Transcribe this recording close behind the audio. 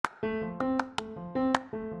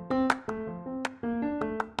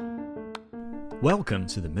Welcome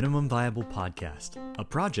to the Minimum Viable Podcast, a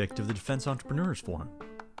project of the Defense Entrepreneurs Forum.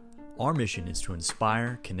 Our mission is to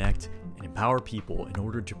inspire, connect, and empower people in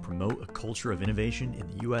order to promote a culture of innovation in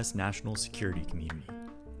the U.S. national security community.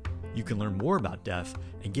 You can learn more about DEF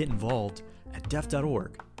and get involved at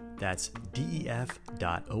def.org. That's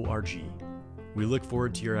def.org. We look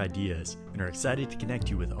forward to your ideas and are excited to connect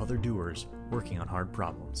you with other doers working on hard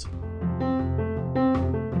problems.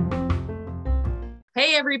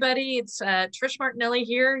 Hey everybody, it's Trish Martinelli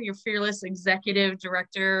here, your fearless executive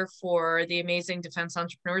director for the amazing Defense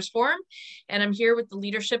Entrepreneurs Forum. And I'm here with the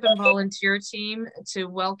leadership and volunteer team to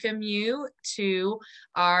welcome you to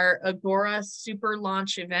our Agora Super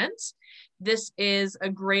Launch event. This is a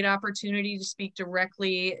great opportunity to speak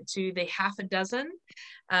directly to the half a dozen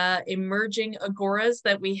emerging Agoras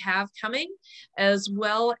that we have coming, as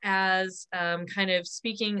well as kind of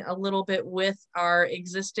speaking a little bit with our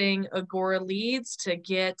existing Agora leads to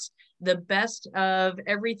get the best of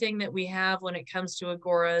everything that we have when it comes to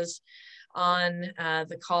Agoras on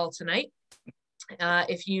the call tonight.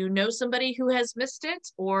 If you know somebody who has missed it,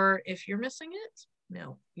 or if you're missing it,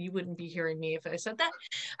 no, you wouldn't be hearing me if I said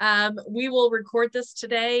that. We will record this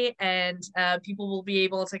today, and people will be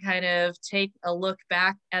able to kind of take a look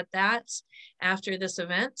back at that after this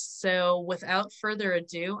event. So without further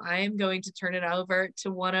ado, I am going to turn it over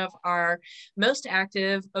to one of our most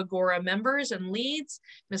active Agora members and leads,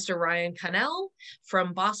 Mr. Ryan Connell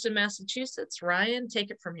from Boston, Massachusetts. Ryan,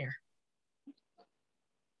 take it from here.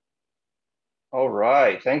 All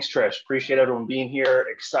right, thanks, Trish. Appreciate everyone being here.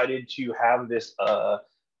 Excited to have this,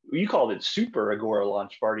 you called it Super Agora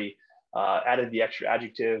launch party, added the extra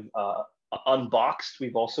adjective, unboxed,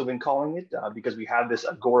 we've also been calling it, because we have this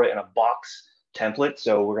Agora in a box template.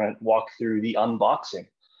 So we're gonna walk through the unboxing.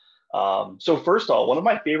 So first of all, one of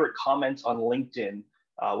my favorite comments on LinkedIn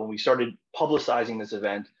when we started publicizing this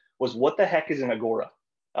event was, "What the heck is an Agora?"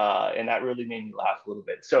 And that really made me laugh a little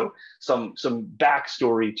bit. So some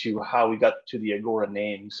backstory to how we got to the Agora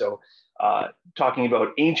name. So talking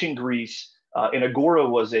about ancient Greece, an Agora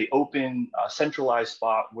was a open, centralized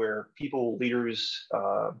spot where people, leaders,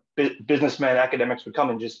 businessmen, academics would come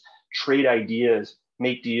and just trade ideas,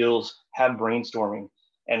 make deals, have brainstorming.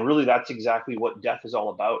 And really that's exactly what DEF is all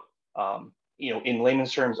about. In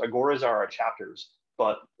layman's terms, Agoras are our chapters,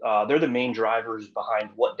 but they're the main drivers behind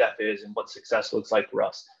what DEF is and what success looks like for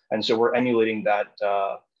us. And so we're emulating that,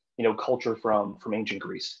 culture from ancient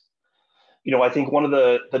Greece. I think one of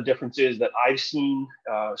the differences that I've seen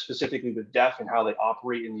specifically with DEF and how they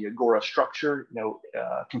operate in the Agora structure,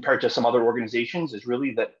 compared to some other organizations, is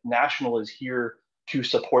really that National is here to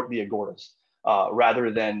support the Agoras rather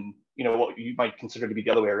than, what you might consider to be the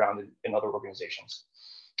other way around in other organizations.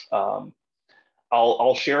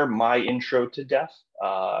 I'll share my intro to DEF.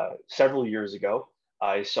 Several years ago,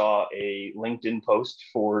 I saw a LinkedIn post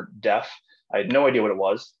for DEF. I had no idea what it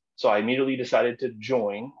was. So I immediately decided to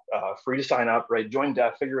join, free to sign up, right? Join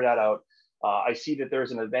DEF, figure that out. I see that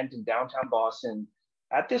there's an event in downtown Boston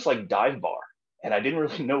at this dive bar. And I didn't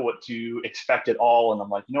really know what to expect at all. And I'm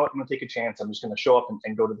like, you know what, I'm gonna take a chance. I'm just gonna show up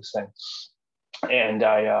and go to this thing. And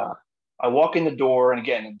I walk in the door, and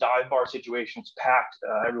again, a dive bar situation, it's packed.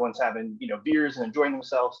 Everyone's having beers and enjoying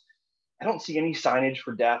themselves. I don't see any signage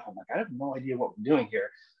for DEF. I'm like, I have no idea what we're doing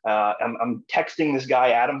here. I'm texting this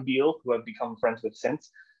guy, Adam Beal, who I've become friends with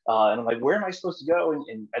since. And I'm like, where am I supposed to go?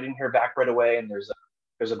 And I didn't hear back right away. And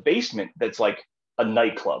there's a basement that's like a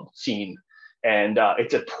nightclub scene. And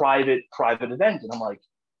it's a private event. And I'm like,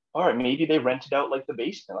 all right, maybe they rented out the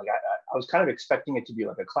basement. I was kind of expecting it to be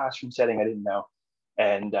a classroom setting. I didn't know.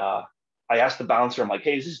 And I asked the bouncer, I'm like,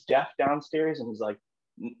 hey, is this DEF downstairs? And he's like,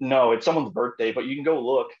 no, it's someone's birthday, but you can go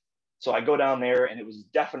look. So I go down there, and it was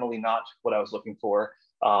definitely not what I was looking for.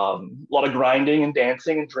 A lot of grinding and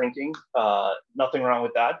dancing and drinking. Nothing wrong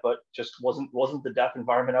with that, but just wasn't the DEF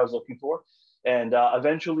environment I was looking for. And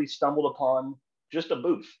eventually stumbled upon just a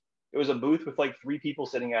booth. It was a booth with 3 people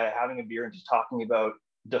sitting at it, having a beer and just talking about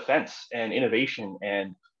defense and innovation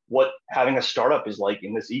and what having a startup is like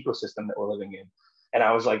in this ecosystem that we're living in. And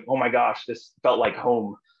I was like, oh my gosh, this felt like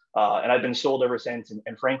home. And I've been sold ever since.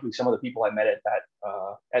 And frankly, some of the people I met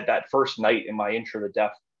at that first night in my intro to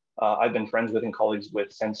DEF, I've been friends with and colleagues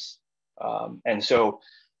with since. And so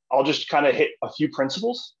I'll just kind of hit a few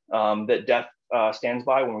principles that DEF stands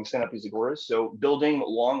by when we stand up these Agoras. So building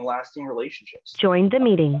long-lasting relationships. Join the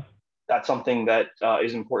meeting. That's something that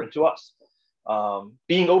is important to us.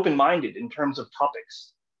 Being open-minded in terms of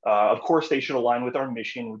topics. Of course, they should align with our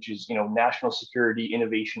mission, which is national security,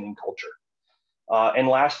 innovation, and culture. And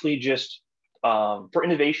lastly, just for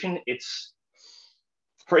innovation, it's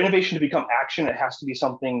for innovation to become action, it has to be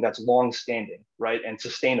something that's long-standing, right, and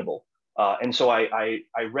sustainable. And so I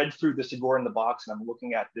read through this Agora in the Box, and I'm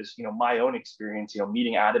looking at this, my own experience,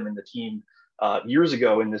 meeting Adam and the team years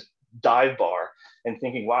ago in this dive bar, and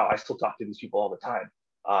thinking, wow, I still talk to these people all the time.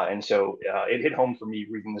 And so it hit home for me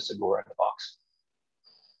reading this Agora in the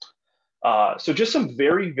Box. So just some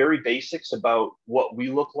very, very basics about what we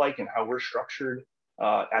look like and how we're structured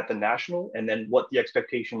at the national, and then what the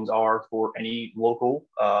expectations are for any local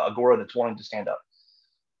Agora that's wanting to stand up.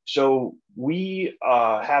 So we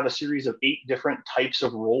have a series of 8 different types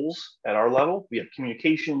of roles at our level. We have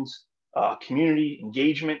communications, community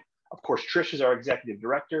engagement. Of course, Trish is our executive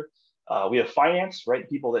director. We have finance, right?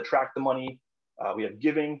 People that track the money. We have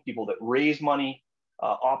giving, people that raise money,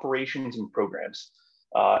 operations and programs.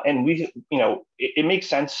 And we, it makes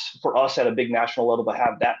sense for us at a big national level to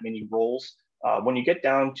have that many roles. When you get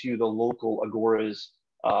down to the local Agoras,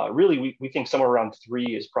 really, we think somewhere around 3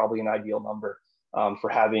 is probably an ideal number for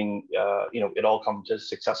having, it all come to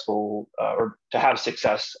successful or to have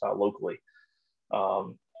success locally.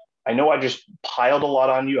 I know I just piled a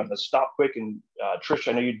lot on you. I'm gonna stop quick, and Trish,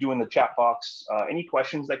 I know you're doing the chat box. Any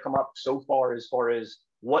questions that come up so far as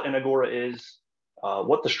what an Agora is,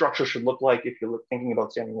 what the structure should look like if you're thinking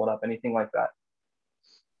about standing one up, anything like that?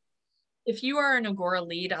 If you are an Agora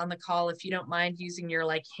lead on the call, if you don't mind using your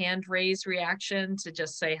hand raise reaction to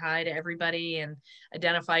just say hi to everybody and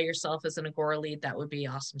identify yourself as an Agora lead, that would be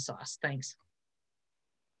awesome sauce. Thanks.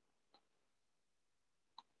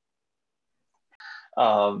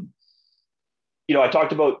 I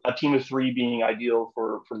talked about a team of 3 being ideal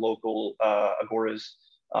for local Agoras.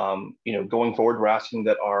 Going forward, we're asking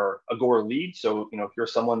that our Agora lead. So, if you're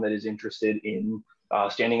someone that is interested in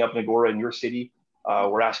standing up an Agora in your city,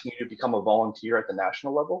 we're asking you to become a volunteer at the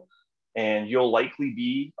national level, and you'll likely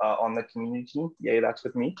be on the community team. Yay, that's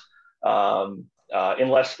with me.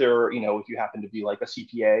 Unless if you happen to be like a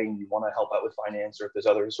CPA and you want to help out with finance, or if there's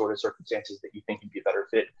other sort of circumstances that you think would be a better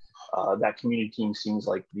fit, that community team seems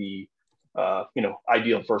like the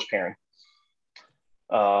ideal first pairing.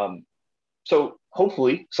 So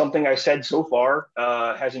hopefully something I said so far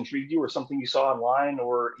has intrigued you, or something you saw online,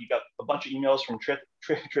 or you got a bunch of emails from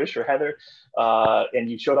Trish or Heather, and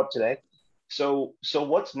you showed up today. So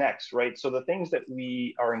what's next, right? So the things that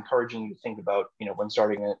we are encouraging you to think about, when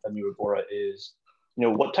starting a new Agora is,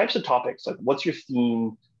 what types of topics, like what's your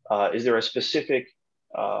theme? Is there a specific,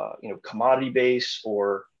 commodity base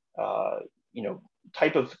or,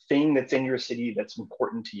 type of thing that's in your city that's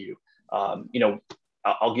important to you?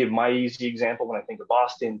 I'll give my easy example. When I think of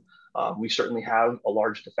Boston, we certainly have a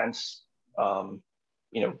large defense,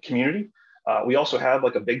 community. We also have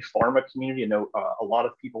like a big pharma community. I know a lot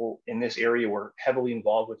of people in this area were heavily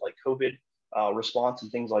involved with like COVID response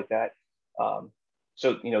and things like that.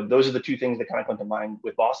 So, those are the 2 things that kind of come to mind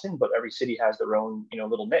with Boston, but every city has their own,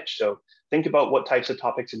 little niche. So think about what types of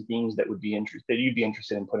topics and themes that you'd be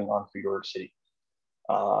interested in putting on for your city.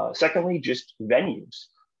 Secondly, just venues.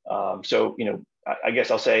 So, I guess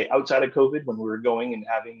I'll say outside of COVID, when we were going and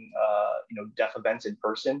having, deaf events in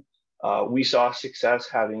person, we saw success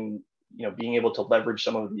having, being able to leverage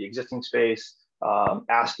some of the existing space,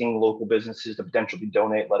 asking local businesses to potentially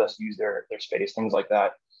donate, let us use their space, things like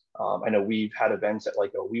that. I know we've had events at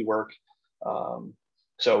like a WeWork.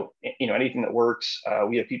 So, anything that works.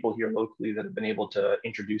 We have people here locally that have been able to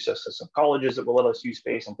introduce us to some colleges that will let us use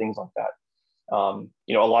space and things like that.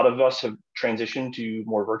 A lot of us have transitioned to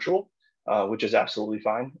more virtual, which is absolutely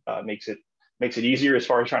fine. Makes it easier as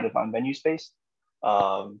far as trying to find venue space.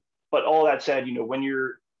 But all that said, when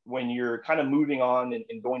you're kind of moving on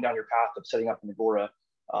and going down your path of setting up an Agora,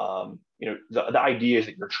 the idea is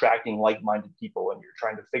that you're attracting like-minded people, and you're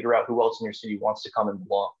trying to figure out who else in your city wants to come and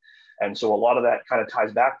belong. And so a lot of that kind of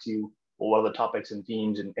ties back to, well, what are the topics and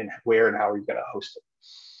themes, and where and how are you going to host it,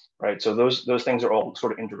 right? So those things are all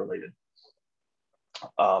sort of interrelated.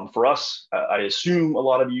 For us, I assume a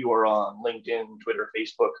lot of you are on LinkedIn, Twitter,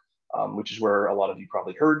 Facebook, which is where a lot of you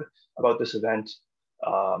probably heard about this event,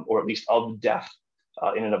 or at least of DEF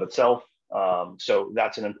in and of itself. So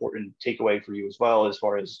that's an important takeaway for you as well, as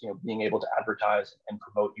far as being able to advertise and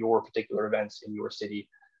promote your particular events in your city.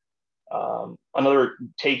 Another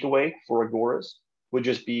takeaway for Agoras would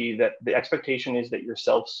just be that the expectation is that you're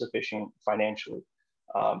self-sufficient financially.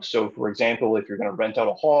 So for example, if you're going to rent out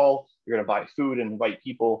a hall, you're going to buy food and invite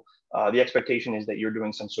people, the expectation is that you're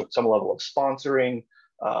doing some level of sponsoring.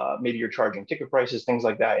 Maybe you're charging ticket prices, things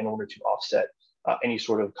like that, in order to offset any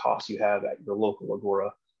sort of costs you have at your local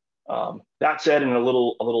Agora. That said, and a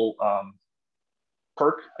little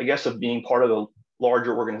perk, I guess, of being part of a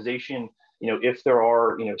larger organization, if there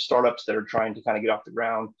are startups that are trying to kind of get off the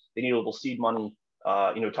ground, they need a little seed money.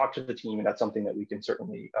 talk to the team, and that's something that we can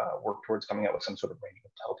certainly work towards coming out with some sort of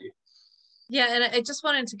arrangement to help you. Yeah, and I just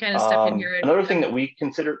wanted to kind of step in here. Another thing that we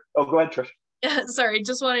consider, oh, go ahead, Trish. Sorry,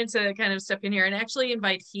 just wanted to kind of step in here and actually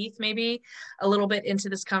invite Heath maybe a little bit into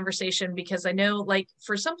this conversation, because I know like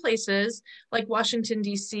for some places like Washington,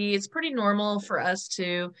 D.C., it's pretty normal for us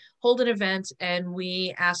to hold an event and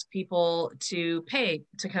we ask people to pay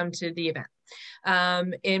to come to the event.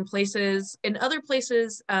 In other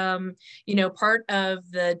places, part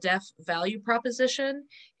of the DEF value proposition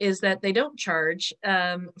is that they don't charge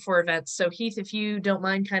for events. So Heath, if you don't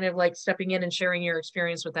mind kind of like stepping in and sharing your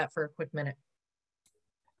experience with that for a quick minute.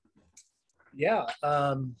 Yeah.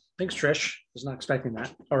 Thanks, Trish. Was not expecting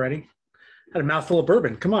that already. Had a mouthful of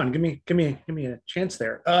bourbon. Come on, give me a chance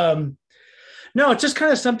there. No, it's just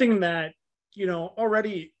kind of something that,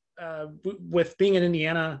 already with being in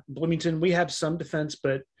Indiana, Bloomington, we have some defense,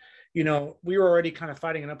 but, we were already kind of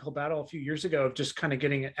fighting an uphill battle a few years ago of just kind of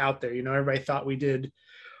getting it out there. Everybody thought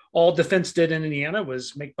all defense did in Indiana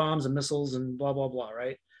was make bombs and missiles and blah, blah, blah.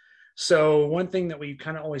 Right. So one thing that we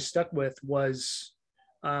kind of always stuck with was,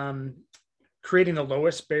 creating the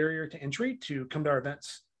lowest barrier to entry to come to our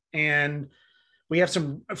events. And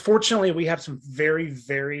fortunately, we have some very,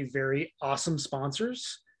 very, very awesome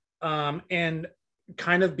sponsors. And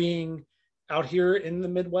kind of being out here in the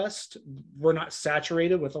Midwest, we're not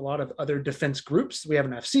saturated with a lot of other defense groups. We have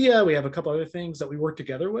an AFCEA, we have a couple other things that we work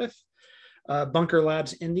together with, Bunker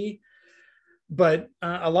Labs Indy. But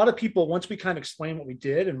a lot of people, once we kind of explained what we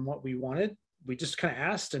did and what we wanted, we just kind of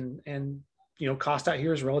asked, and cost out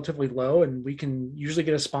here is relatively low, and we can usually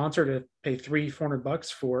get a sponsor to pay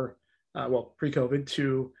 $300-400 for, pre-COVID,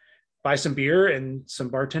 to buy some beer and some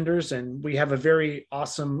bartenders. And we have a very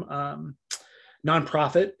awesome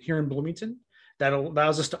nonprofit here in Bloomington that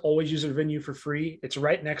allows us to always use our venue for free. It's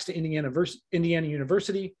right next to Indiana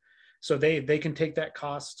University, so they can take that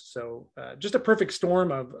cost. So just a perfect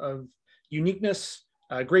storm of uniqueness,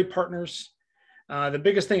 great partners. The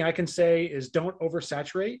biggest thing I can say is don't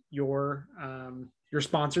oversaturate your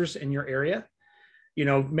sponsors in your area.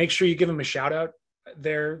 Make sure you give them a shout out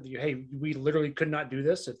there. Hey, we literally could not do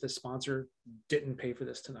this if the sponsor didn't pay for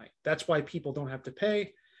this tonight. That's why people don't have to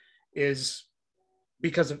pay, is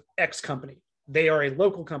because of X company. They are a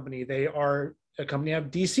local company. They are a company out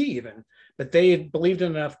of DC even, but they believed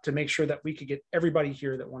enough to make sure that we could get everybody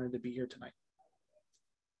here that wanted to be here tonight.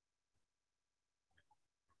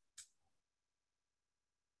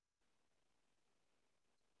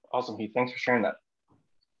 Awesome, Heath. Thanks for sharing that.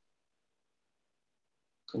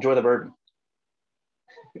 Enjoy the bourbon.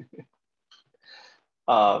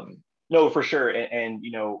 No, for sure. And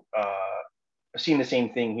I've seen the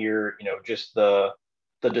same thing here, just the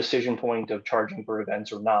decision point of charging for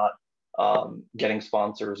events or not, getting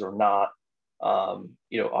sponsors or not,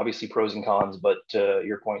 obviously pros and cons, but to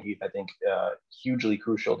your point, Heath, I think hugely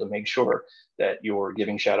crucial to make sure that you're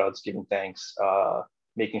giving shout outs, giving thanks,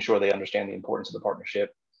 making sure they understand the importance of the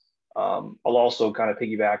partnership. I'll also kind of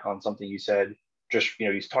piggyback on something you said, just,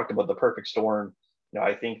 you talked about the perfect storm.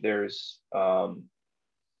 I think there's,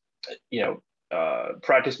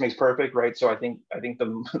 practice makes perfect, right? So I think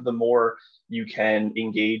the more you can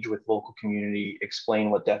engage with local community, explain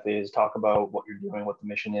what DEF is, talk about what you're doing, what the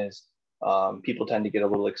mission is, people tend to get a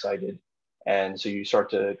little excited. And so you start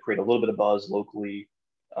to create a little bit of buzz locally.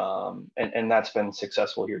 And that's been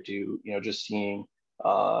successful here too, just seeing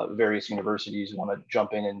various universities want to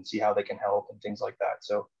jump in and see how they can help and things like that.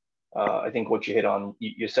 So I think what you hit on,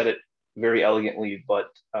 you said it very elegantly, but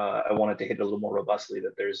I wanted to hit it a little more robustly,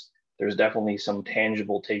 that there's definitely some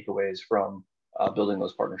tangible takeaways from building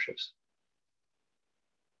those partnerships.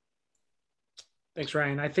 Thanks,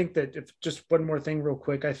 Ryan. I think that if just one more thing real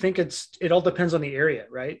quick, I think it all depends on the area,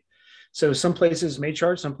 right? So some places may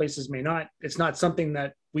charge, some places may not. It's not something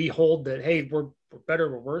that we hold that, hey, we're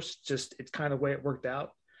better or worse, just it's kind of the way it worked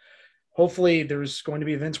out. Hopefully there's going to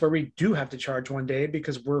be events where we do have to charge one day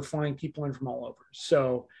because we're flying people in from all over.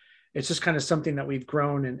 So it's just kind of something that we've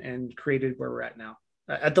grown and created where we're at now,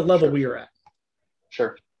 at the level we are at.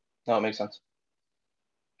 Sure. No, it makes sense.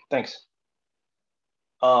 Thanks.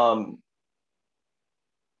 I'm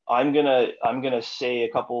gonna say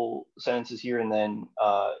a couple sentences here, and then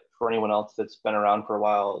for anyone else that's been around for a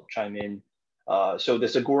while, chime in. So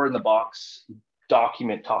this Agora in the Box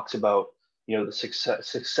document talks about the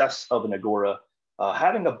success of an Agora,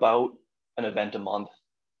 having about an event a month.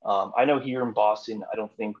 I know here in Boston, I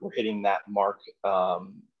don't think we're hitting that mark.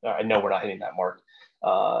 I know we're not hitting that mark.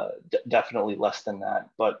 Definitely less than that,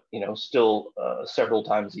 but still several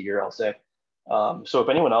times a year, I'll say. So if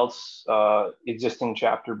anyone else, existing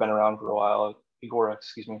chapter, been around for a while, Agora,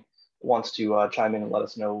 wants to chime in and let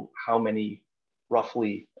us know how many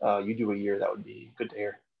roughly you do a year, that would be good to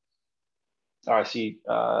hear. All right, I see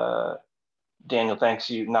Daniel, thanks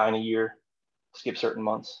you, 9 a year, skip certain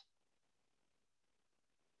months.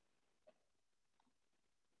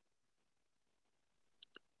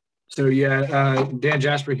 So yeah, Dan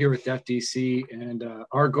Jasper here with FDC, and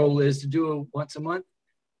our goal is to do it once a month,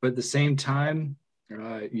 but at the same time,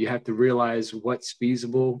 you have to realize what's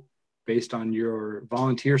feasible based on your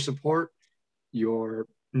volunteer support, your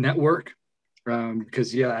network,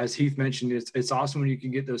 because yeah, as Heath mentioned, it's awesome when you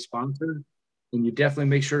can get those sponsored, and you definitely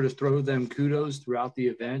make sure to throw them kudos throughout the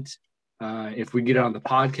event. If we get on the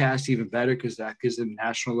podcast, even better, because that gives them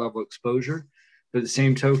national level exposure. But at the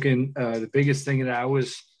same token, the biggest thing that I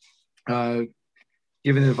was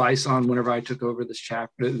given advice on whenever I took over this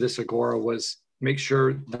chapter, this Agora, was make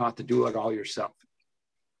sure not to do it all yourself.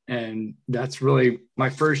 And that's really my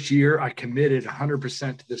first year. I committed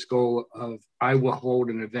 100% to this goal of I will hold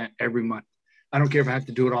an event every month. I don't care if I have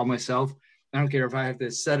to do it all myself. I don't care if I have to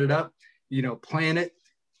set it up, plan it,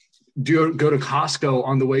 go to Costco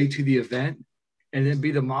on the way to the event, and then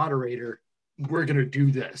be the moderator. We're going to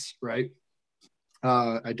do this, right?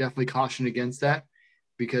 I definitely caution against that,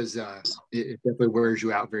 because it definitely wears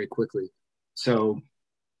you out very quickly. So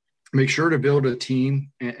make sure to build a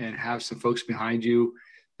team and have some folks behind you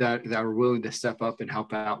that are willing to step up and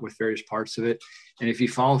help out with various parts of it. And if you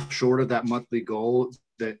fall short of that monthly goal,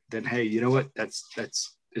 then hey, you know what? That's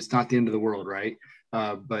it's not the end of the world, right?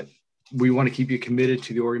 But we want to keep you committed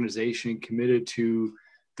to the organization, committed to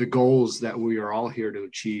the goals that we are all here to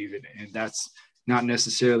achieve. And that's not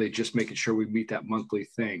necessarily just making sure we meet that monthly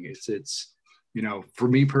thing. It's for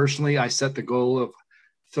me personally, I set the goal of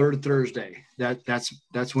third Thursday.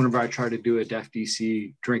 That's whenever I try to do a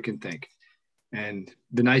DEFDC drink and think. And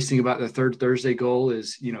the nice thing about the third Thursday goal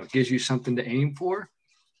is, it gives you something to aim for.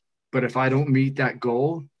 But if I don't meet that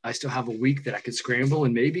goal, I still have a week that I could scramble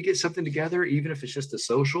and maybe get something together, even if it's just a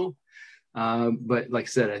social. But like I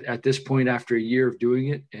said, at this point, after a year of doing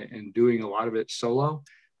it and doing a lot of it solo,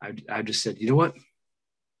 I just said, you know what?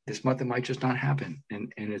 This month it might just not happen.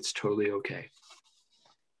 And it's totally okay.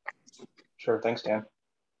 Sure. Thanks, Dan.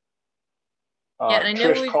 Yeah, and I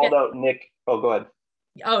know Trish called out Nick. Oh, go ahead.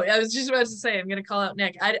 Oh, I was just about to say, I'm going to call out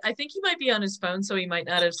Nick. I think he might be on his phone, so he might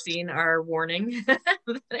not have seen our warning.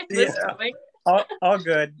 All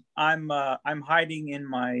good. I'm hiding in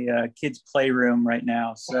my kids' playroom right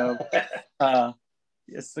now, so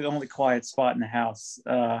it's the only quiet spot in the house.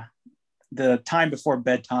 The time before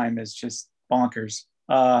bedtime is just bonkers.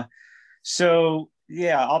 So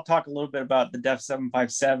yeah, I'll talk a little bit about the DEF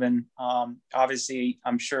 757. Obviously,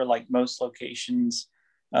 I'm sure like most locations,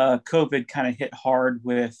 COVID kind of hit hard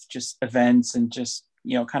with just events and just,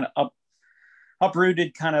 kind of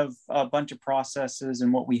uprooted kind of a bunch of processes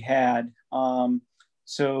and what we had.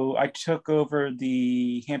 So I took over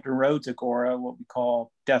the Hampton Roads Agora, what we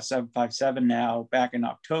call DEF 757 now, back in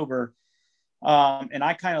October. And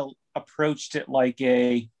I kind of approached it like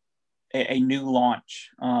a new launch,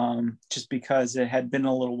 just because it had been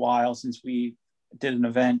a little while since we did an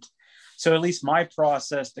event. So at least my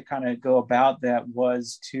process to kind of go about that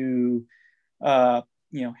was to,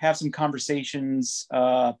 have some conversations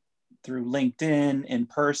through LinkedIn in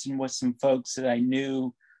person with some folks that I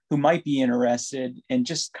knew who might be interested, and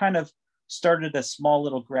just kind of started a small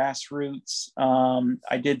little grassroots.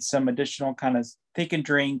 I did some additional kind of think and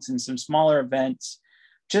drinks and some smaller events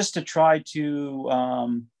just to try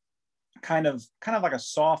to kind of like a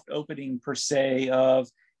soft opening per se of,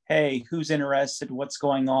 hey, who's interested, what's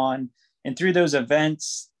going on. And through those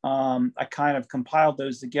events, I kind of compiled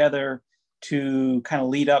those together to kind of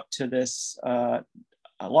lead up to this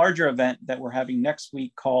a larger event that we're having next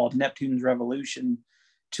week called Neptune's Revolution,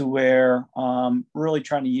 to where really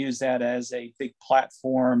trying to use that as a big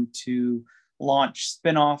platform to launch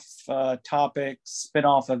spin-off topics,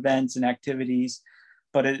 spin-off events and activities.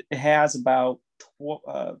 But it has about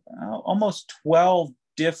almost 12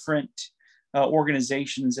 different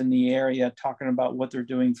organizations in the area talking about what they're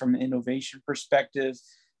doing from an innovation perspective,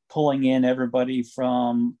 pulling in everybody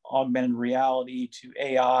from augmented reality to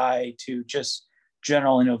AI to just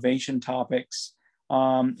general innovation topics.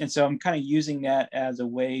 And so I'm kind of using that as a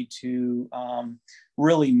way to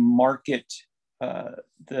really market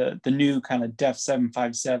the new kind of DEF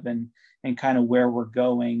 757 and kind of where we're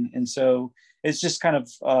going. And so it's just kind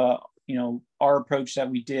of, our approach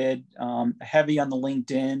that we did, heavy on the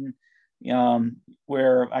LinkedIn,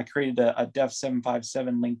 where I created a DEF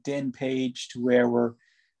 757 LinkedIn page to where we're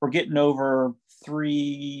getting over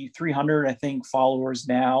 300, I think, followers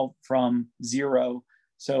now from 0.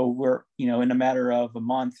 So we're, in a matter of a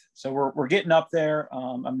month. So we're getting up there.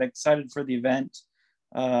 I'm excited for the event.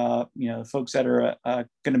 folks that are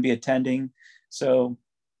going to be attending. So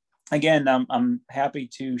again, I'm happy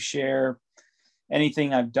to share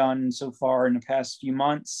anything I've done so far in the past few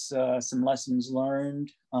months, some lessons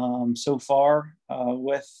learned so far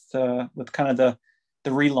with kind of the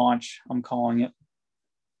relaunch, I'm calling it.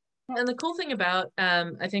 And the cool thing about,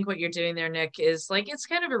 I think what you're doing there, Nick, is like, it's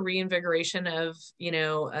kind of a reinvigoration of,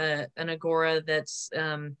 an Agora that's,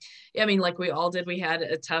 I mean, like we all did, we had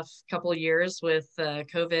a tough couple of years with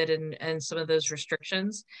COVID and some of those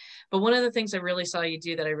restrictions. But one of the things I really saw you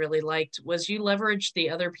do that I really liked was you leveraged the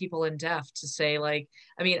other people in DEF to say, like,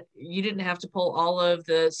 I mean, you didn't have to pull all of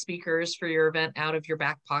the speakers for your event out of your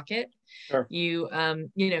back pocket. Sure. You,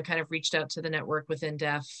 kind of reached out to the network within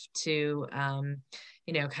DEF to,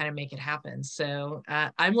 kind of make it happen. So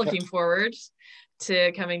I'm looking forward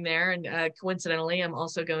to coming there. And coincidentally, I'm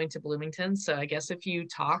also going to Bloomington. So I guess if you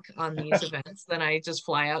talk on these events, then I just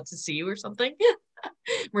fly out to see you or something.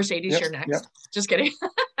 Mercedes, you're next. Yep. Just kidding.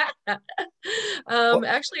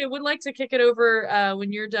 Actually, I would like to kick it over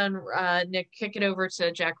when you're done, Nick, kick it over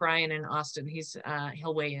to Jack Ryan in Austin.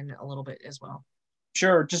 He'll weigh in a little bit as well.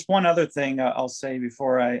 Sure. Just one other thing I'll say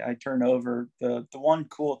before I turn over. The one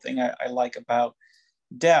cool thing I like about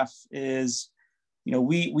DEF is,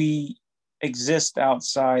 we exist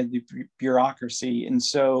outside the bureaucracy. And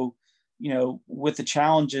so, with the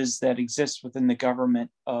challenges that exist within the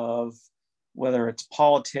government of whether it's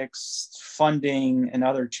politics, funding, and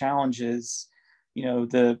other challenges,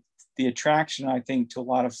 the attraction, I think, to a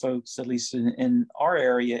lot of folks, at least in our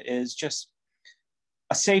area, is just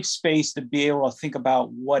a safe space to be able to think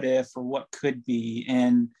about what if or what could be.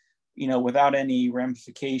 And, without any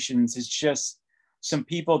ramifications, it's just some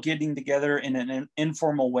people getting together in an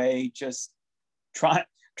informal way, just trying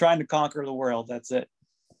to conquer the world. That's it.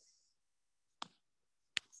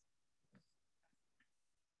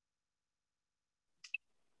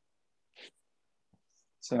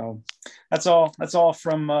 So that's all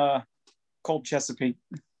from Cold Chesapeake.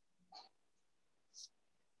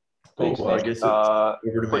 Thanks, well, Nick. I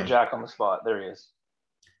guess Put Jack on the spot. There he is.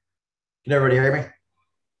 Can everybody hear me?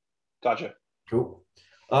 Gotcha. Cool.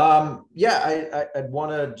 I'd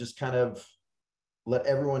want to just kind of let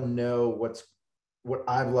everyone know what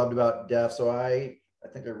I've loved about DEF. So I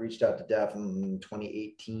think I reached out to DEF in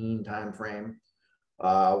 2018 timeframe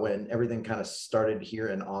when everything kind of started here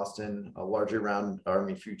in Austin, largely around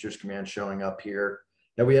Army Futures Command showing up here.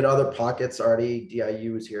 Now we had other pockets already.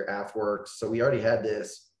 DIU was here, AFWorks, so we already had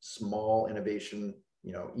this small innovation,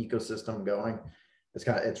 ecosystem going.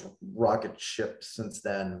 It's rocket ship since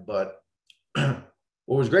then, but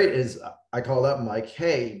what was great is I called up and like,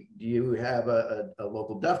 hey, do you have a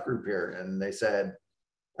local DEF group here? And they said,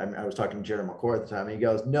 I was talking to Jerry McCoy at the time, and he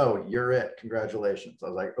goes, no, you're it. Congratulations. I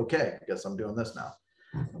was like, okay, I guess I'm doing this now.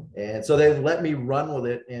 And so they let me run with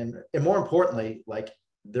it. And more importantly, like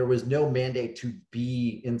there was no mandate to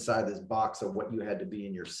be inside this box of what you had to be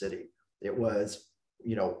in your city. It was,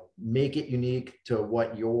 make it unique to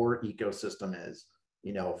what your ecosystem is.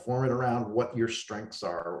 Form it around what your strengths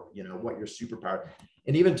are, what your superpower,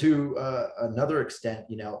 and even to another extent,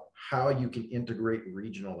 how you can integrate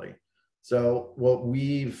regionally. So what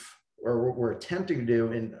we're attempting to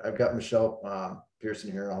do, and I've got Michelle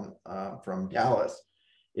Pearson here from Dallas,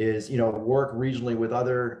 is, work regionally with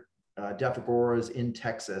other DEF Agoras in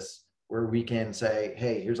Texas, where we can say,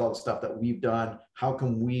 hey, here's all the stuff that we've done. How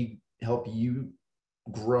can we help you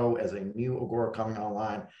grow as a new Agora coming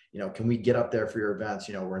online? Can we get up there for your events?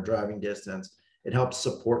 We're in driving distance. It helps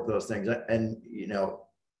support those things. And,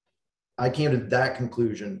 I came to that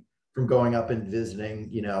conclusion from going up and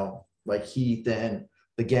visiting, like Heath and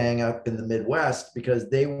the gang up in the Midwest, because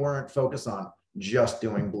they weren't focused on just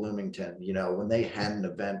doing Bloomington. When they had an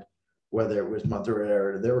event, whether it was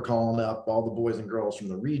Monterey, they were calling up all the boys and girls from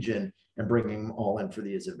the region and bringing them all in for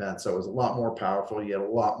these events. So it was a lot more powerful. You had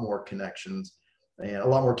a lot more connections and a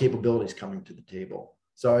lot more capabilities coming to the table.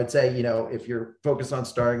 So I'd say, if you're focused on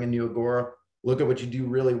starting a new Agora, look at what you do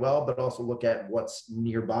really well, but also look at what's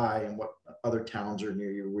nearby and what other towns are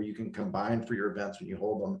near you where you can combine for your events when you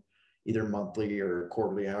hold them either monthly or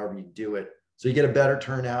quarterly, however you do it. So you get a better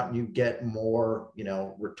turnout and you get more,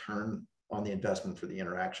 return on the investment for the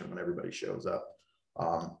interaction when everybody shows up.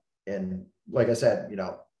 And like I said,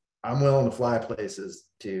 I'm willing to fly places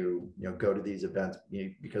to, go to these events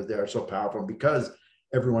because they are so powerful, because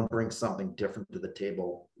everyone brings something different to the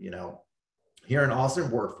table. Here in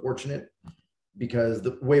Austin, we're fortunate because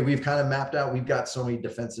the way we've kind of mapped out, we've got so many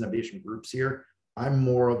defense innovation groups here. I'm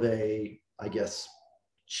more of a, I guess,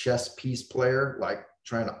 chess piece player, like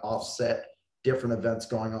trying to offset different events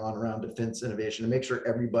going on around defense innovation and make sure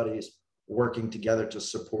everybody's working together to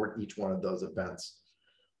support each one of those events.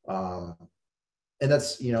 And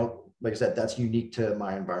that's, like I said, that's unique to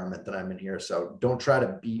my environment that I'm in here. So don't try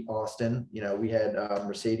to beat Austin. We had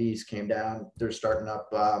Mercedes came down. They're starting up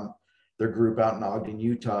their group out in Ogden,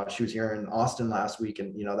 Utah. She was here in Austin last week.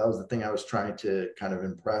 And, that was the thing I was trying to kind of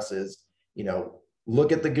impress is,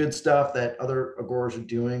 look at the good stuff that other Agoras are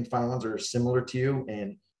doing, find ones that are similar to you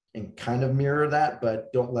and kind of mirror that,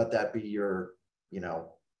 but don't let that be your,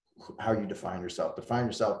 how you define yourself. Define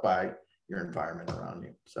yourself by your environment around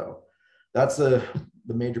you. So that's the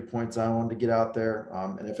major points I wanted to get out there.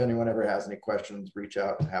 And if anyone ever has any questions, reach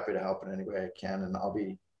out. I'm happy to help in any way I can. And I'll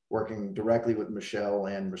be working directly with Michelle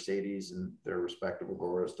and Mercedes and their respective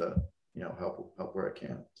Agoras to, help where I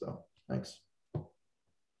can. So thanks.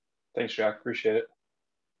 Thanks, Jack. Appreciate it.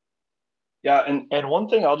 Yeah, and one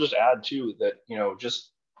thing I'll just add too, that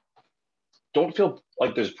just don't feel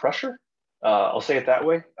like there's pressure. I'll say it that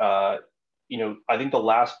way. I think the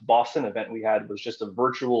last Boston event we had was just a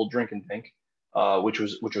virtual drink and think, which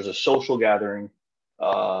was a social gathering.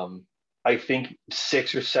 I think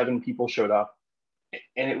 6 or 7 people showed up,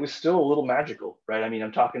 and it was still a little magical, right? I mean,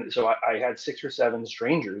 I'm talking. So I had 6 or 7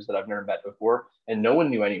 strangers that I've never met before, and no one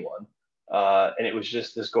knew anyone. And it was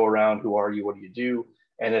just this go around. Who are you? What do you do?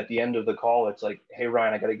 And at the end of the call, it's like, hey,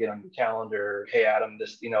 Ryan, I got to get on your calendar. Hey, Adam,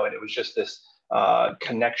 this, and it was just this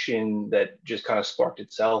connection that just kind of sparked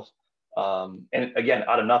itself. And again,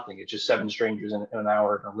 out of nothing, it's just 7 strangers in an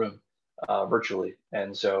hour in a room virtually.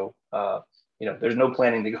 And so, there's no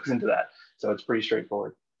planning that goes into that. So it's pretty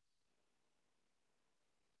straightforward.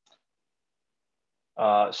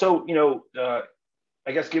 I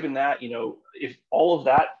guess given that, if all of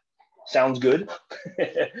that sounds good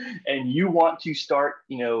and you want to start,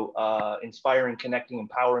 inspiring, connecting,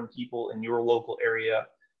 empowering people in your local area,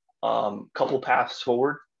 couple paths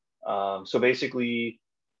forward. So basically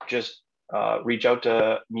just reach out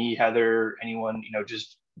to me, Heather, anyone,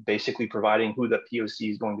 just basically providing who the POC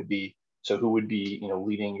is going to be. So who would be,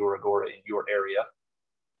 leading your Agora in your area.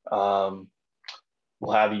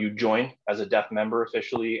 We'll have you join as a DEF member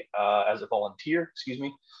officially, as a volunteer,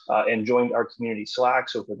 and join our community Slack.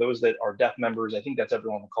 So for those that are DEF members, I think that's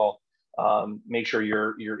everyone on the call. Make sure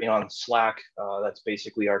you're in on Slack. That's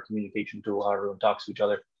basically our communication tool, how everyone talks to each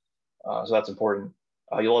other. So that's important.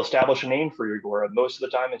 You'll establish a name for your Agora. Most of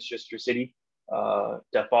the time, it's just your city,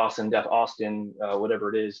 DEF Boston, DEF Austin,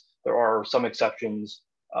 whatever it is. There are some exceptions.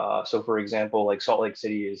 So for example, like Salt Lake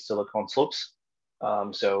City is Silicon Slopes.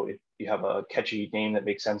 So if you have a catchy name that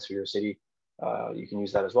makes sense for your city, you can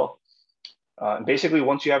use that as well. And basically,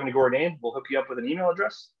 once you have an Agora name, we'll hook you up with an email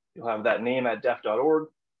address. You'll have that name at def.org.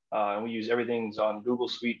 And we use everything's on Google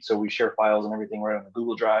Suite. So we share files and everything right on the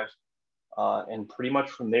Google Drive. And pretty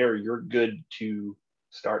much from there, you're good to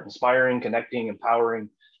start inspiring, connecting, empowering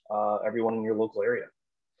everyone in your local area.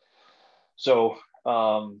 So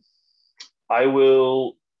I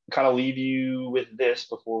will kind of leave you with this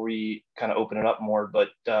before we kind of open it up more, but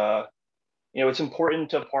it's important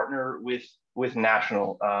to partner with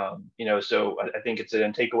national, so I think it's a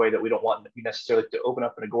takeaway that we don't want necessarily to open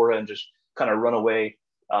up an Agora and just kind of run away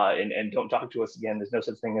and don't talk to us again. There's no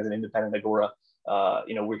such thing as an independent Agora.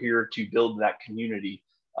 We're here to build that community.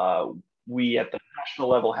 We at the national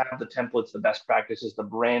level have the templates, the best practices, the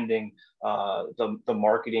branding, the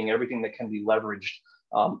marketing, everything that can be leveraged.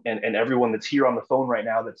 And everyone that's here on the phone right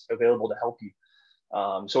now that's available to help you.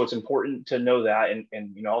 So it's important to know that.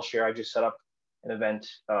 And I'll share, I just set up an event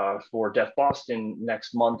for DEF Boston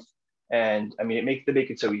next month. And I mean, they make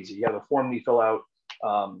it so easy. You have a form you fill out.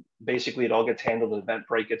 Basically, it all gets handled. The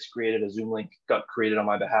Eventbrite gets created. A Zoom link got created on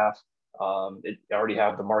my behalf. I already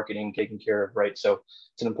have the marketing taken care of, right? So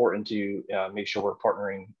it's important to make sure we're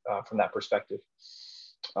partnering from that perspective.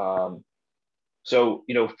 So,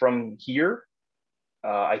 from here,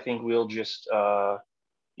 I think we'll just,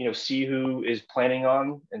 see who is planning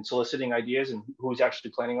on and soliciting ideas and who's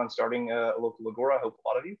actually planning on starting a local Agora. I hope a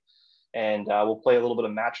lot of you. And we'll play a little bit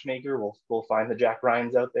of matchmaker. We'll find the Jack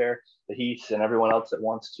Ryans out there, the Heaths, and everyone else that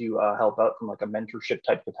wants to help out from like a mentorship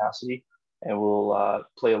type capacity. And we'll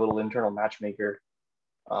play a little internal matchmaker.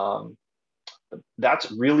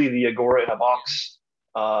 That's really the Agora in a box.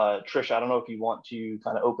 Trish, I don't know if you want to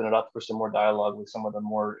kind of open it up for some more dialogue with some of the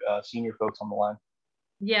more senior folks on the line.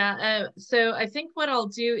 Yeah, so I think what I'll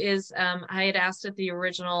do is I had asked at the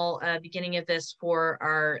original beginning of this for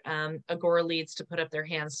our Agora leads to put up their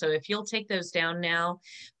hands. So if you'll take those down now,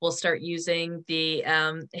 we'll start using the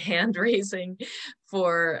hand raising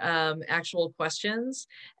for actual questions.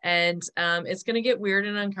 And it's going to get weird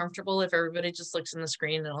and uncomfortable if everybody just looks in the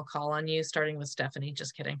screen, and I'll call on you, starting with Stephanie.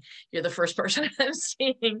 Just kidding. You're the first person I'm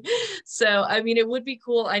seeing. So, I mean, it would be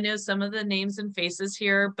cool. I know some of the names and faces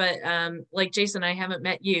here, but like Jason, I haven't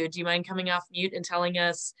met you. Do you mind coming off mute and telling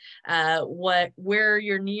us where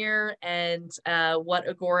you're near and what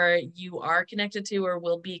Agora you are connected to or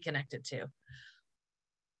will be connected to?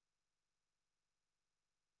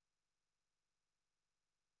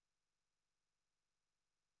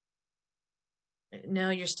 No,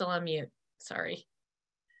 you're still on mute. Sorry.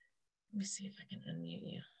 Let me see if I can unmute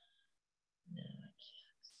you. No, I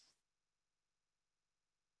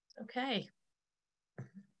can't. Okay.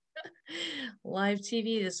 Live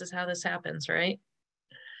TV, this is how this happens, right?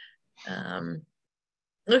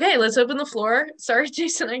 Okay, let's open the floor. Sorry,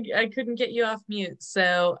 Jason, I couldn't get you off mute.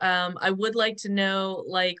 So I would like to know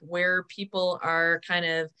like where people are kind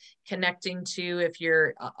of connecting to, if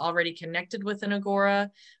you're already connected with an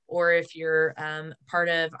Agora, or if you're part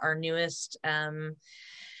of our newest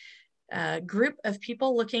group of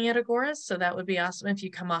people looking at Agoras. So that would be awesome if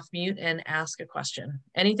you come off mute and ask a question.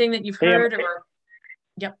 Anything that you've heard or,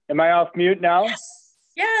 yep. Am I off mute now? Yes,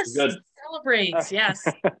 yes, Good. celebrates, yes.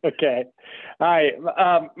 Okay. Hi,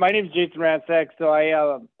 my name is Jason Rancek. So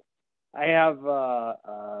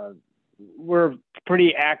we're a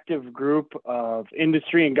pretty active group of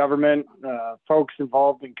industry and government folks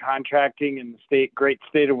involved in contracting in the great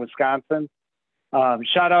state of Wisconsin.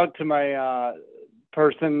 Shout out to my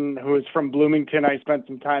person who is from Bloomington. I spent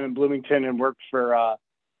some time in Bloomington and worked for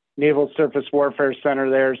Naval Surface Warfare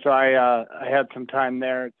Center there. So I had some time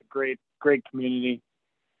there. It's a great community.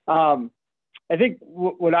 I think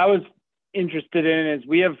what I was interested in is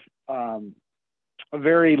we have a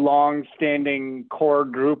very long-standing core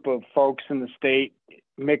group of folks in the state,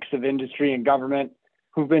 mix of industry and government,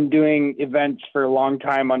 who've been doing events for a long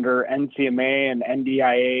time under NCMA and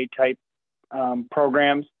NDIA type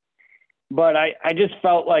programs. But I just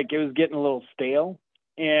felt like it was getting a little stale,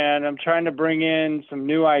 and I'm trying to bring in some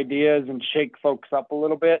new ideas and shake folks up a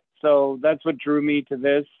little bit. So that's what drew me to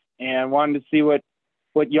this, and wanted to see what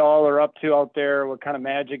y'all are up to out there, what kind of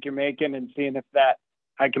magic you're making, and seeing if that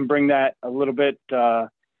I can bring that a little bit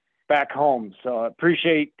back home. So I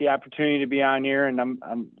appreciate the opportunity to be on here, and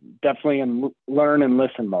I'm definitely in learn and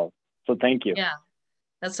listen mode. So thank you. Yeah,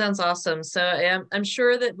 that sounds awesome. So I'm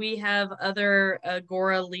sure that we have other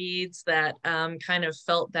Agora leads that kind of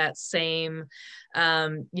felt that same,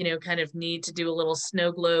 kind of need to do a little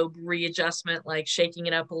snow globe readjustment, like shaking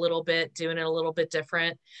it up a little bit, doing it a little bit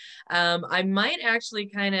different. I might actually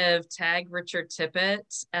kind of tag Richard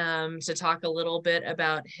Tippett to talk a little bit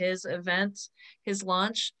about his event, his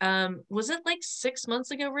launch. Was it like 6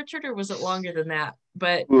 months ago, Richard, or was it longer than that?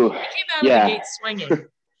 But it came out of the gate swinging.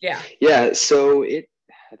 Yeah. Yeah. So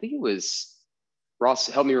I think it was, Ross,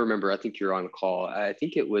 help me remember. I think you're on the call. I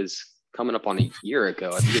think it was coming up on a year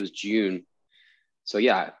ago. I think it was June. So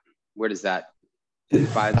yeah, where does that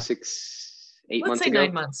 5, 6, 8 months ago?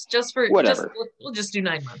 9 months, just for whatever. We'll just do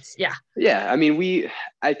 9 months. Yeah. Yeah. I mean,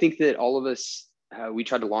 I think that all of us, we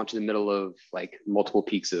tried to launch in the middle of like multiple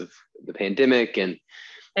peaks of the pandemic, and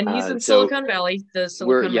he's in Silicon Valley, the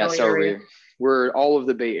Silicon Valley area. We're all of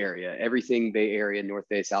the Bay Area, everything Bay Area, North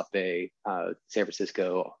Bay, South Bay, San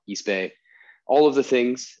Francisco, East Bay, all of the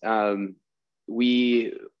things.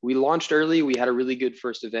 We launched early. We had a really good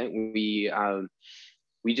first event. We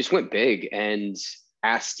just went big and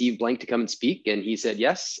asked Steve Blank to come and speak, and he said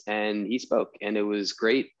yes, and he spoke, and it was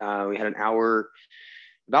great. We had an hour,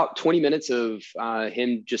 about 20 minutes of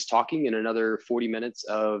him just talking, and another 40 minutes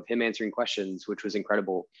of him answering questions, which was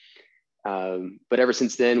incredible. But ever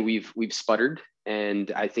since then, we've sputtered,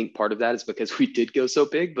 and I think part of that is because we did go so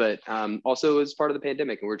big, but also as part of the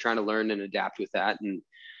pandemic, and we're trying to learn and adapt with that and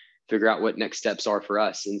figure out what next steps are for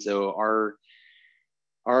us. And so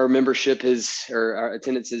our membership or our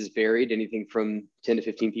attendance has varied, anything from 10 to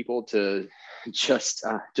 15 people to just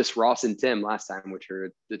Ross and Tim last time, which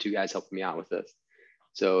are the two guys helping me out with this.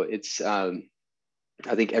 So it's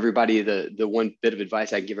I think everybody, the one bit of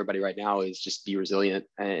advice I can give everybody right now is just be resilient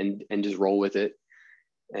and just roll with it.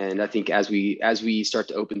 And I think as we start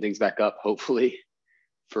to open things back up, hopefully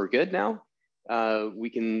for good now, we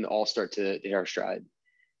can all start to hit our stride.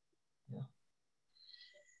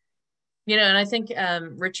 And I think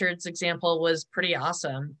Richard's example was pretty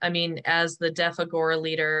awesome. I mean, as the Deaf Agora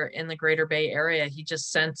leader in the Greater Bay Area, he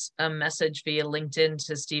just sent a message via LinkedIn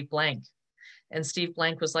to Steve Blank. And Steve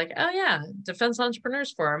Blank was like, oh yeah, Defense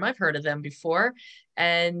Entrepreneurs Forum, I've heard of them before.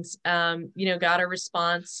 and, you know, got a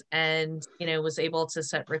response and, you know, was able to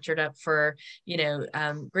set Richard up for, you know,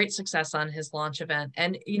 great success on his launch event.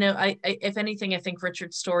 And, you know, I if anything, I think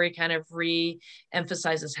Richard's story kind of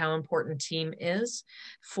re-emphasizes how important team is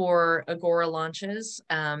for Agora launches.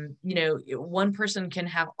 You know, one person can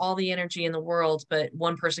have all the energy in the world, but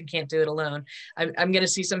one person can't do it alone. I'm going to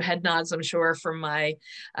see some head nods, I'm sure, from my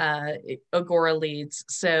Agora leads.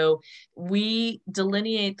 So we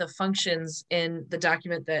delineate the functions in the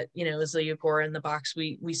document that, you know, is the Agora in the box.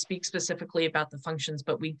 We speak specifically about the functions,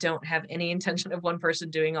 but we don't have any intention of one person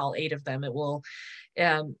doing all 8 of them. It will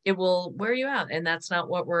wear you out, and that's not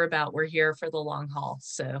what we're about. We're here for the long haul.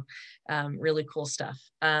 So really cool stuff.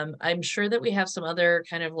 I'm sure that we have some other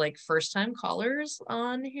kind of like first time callers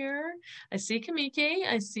on here. I see Kamiki,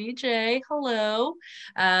 I see Jay, hello.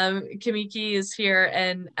 Kamiki is here,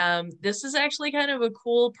 and this is actually kind of a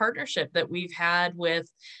cool partnership that we've had with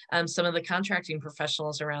some of the contracting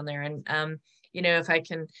professionals around there. And you know, if I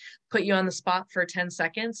can put you on the spot for 10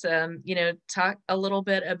 seconds, you know, talk a little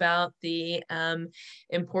bit about the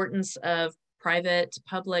importance of private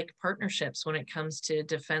public partnerships when it comes to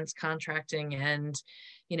defense contracting and,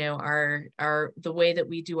 you know, the way that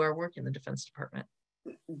we do our work in the Defense Department.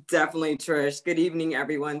 Definitely, Trish. Good evening,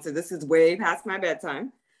 everyone. So this is way past my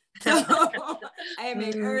bedtime. So I am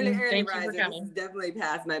an early riser. This is definitely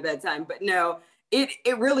past my bedtime, but no, it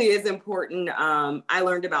really is important. I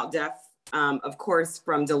learned about DEF, of course,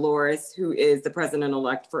 from Dolores, who is the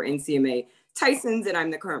president-elect for NCMA Tysons, and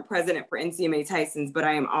I'm the current president for NCMA Tysons, but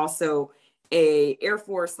I am also a Air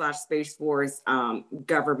Force / Space Force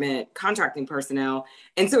government contracting personnel.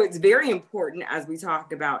 And so it's very important as we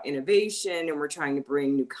talk about innovation and we're trying to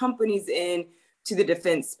bring new companies in to the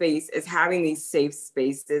defense space, is having these safe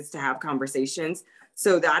spaces to have conversations.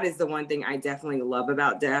 So that is the one thing I definitely love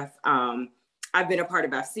about DEF. I've been a part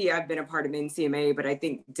of FC, I've been a part of NCMA, but I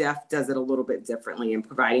think DEF does it a little bit differently in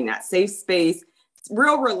providing that safe space. It's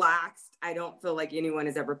real relaxed. I don't feel like anyone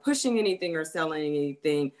is ever pushing anything or selling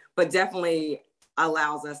anything, but definitely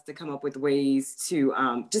allows us to come up with ways to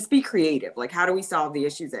just be creative. Like, how do we solve the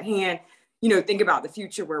issues at hand? You know, think about the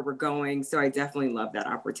future, where we're going. So I definitely love that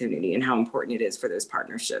opportunity and how important it is for those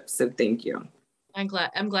partnerships. So thank you. I'm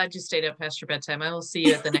glad you stayed up past your bedtime. I will see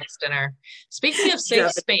you at the next dinner. Speaking of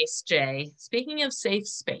safe space, Jay, speaking of safe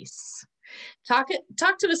space, talk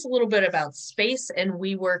to us a little bit about space and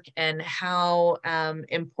WeWork and how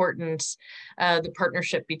important the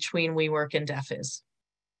partnership between WeWork and DEF is.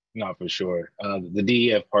 No, for sure. The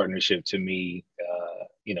DEF partnership, to me,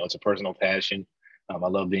 you know, it's a personal passion. I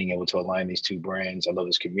love being able to align these two brands. I love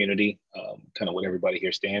this community, kind of what everybody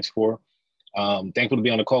here stands for. Thankful to be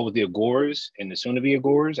on the call with the Agoras and the soon-to-be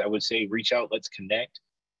Agoras. I would say reach out, let's connect,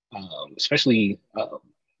 especially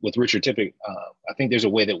with Richard Tippett. I think there's a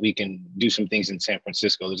way that we can do some things in San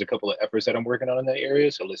Francisco. There's a couple of efforts that I'm working on in that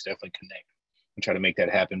area, so let's definitely connect and try to make that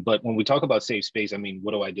happen. But when we talk about safe space, I mean,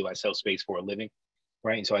 what do? I sell space for a living,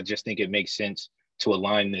 right? And so I just think it makes sense to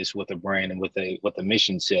align this with a brand and with a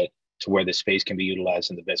mission set to where the space can be utilized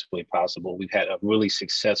in the best way possible. We've had a really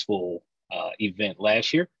successful event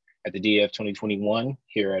last year at the DEF 2021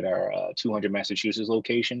 here at our 200 Massachusetts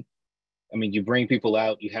location. I mean, you bring people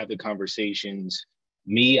out, you have the conversations.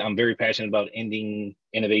 I'm very passionate about ending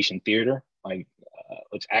innovation theater. Like,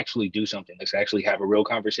 let's actually do something. Let's actually have a real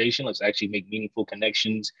conversation. Let's actually make meaningful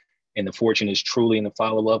connections. And the fortune is truly in the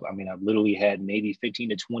follow-up. I mean, I've literally had maybe 15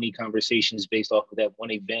 to 20 conversations based off of that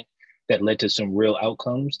one event that led to some real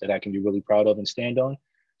outcomes that I can be really proud of and stand on.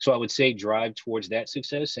 So I would say drive towards that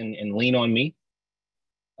success and lean on me.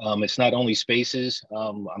 It's not only spaces.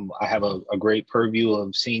 I have a great purview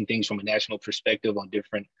of seeing things from a national perspective on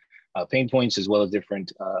different pain points, as well as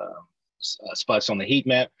different spots on the heat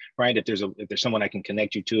map, right? If there's someone I can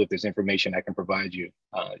connect you to, if there's information I can provide you,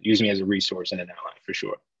 use me as a resource and an ally for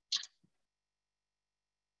sure.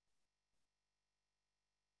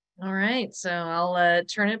 All right, so I'll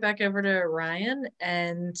turn it back over to Ryan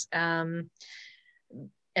and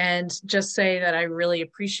just say that I really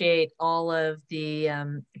appreciate all of the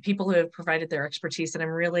people who have provided their expertise, and I'm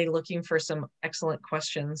really looking for some excellent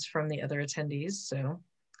questions from the other attendees, so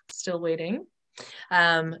still waiting.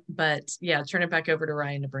 But yeah, turn it back over to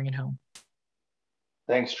Ryan to bring it home.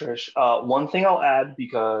 Thanks, Trish. One thing I'll add,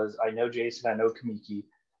 because I know Jason, I know Kamiki,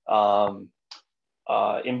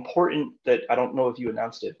 important that I don't know if you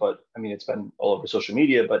announced it, but I mean, it's been all over social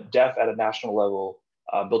media, but DEF at a national level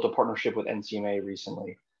built a partnership with NCMA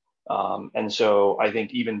recently. And so I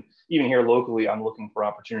think even here locally, I'm looking for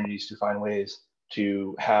opportunities to find ways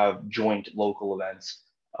to have joint local events.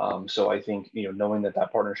 So I think, you know, knowing that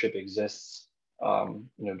partnership exists, you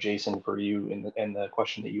know, Jason, for you and the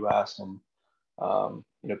question that you asked, and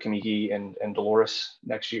Kamiki and Dolores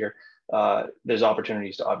next year, there's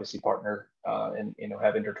opportunities to obviously partner and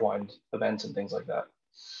have intertwined events and things like that.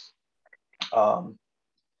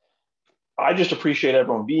 I just appreciate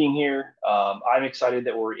everyone being here. I'm excited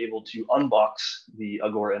that we're able to unbox the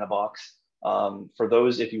Agora in a Box. For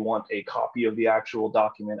those, if you want a copy of the actual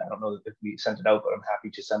document, I don't know if we sent it out, but I'm happy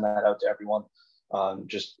to send that out to everyone.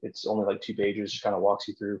 It's only like 2 pages, just kind of walks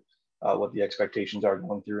you through what the expectations are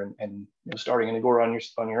going through and starting an Agora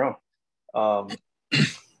on your own.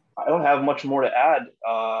 I don't have much more to add.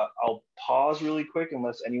 I'll pause really quick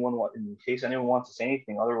in case anyone wants to say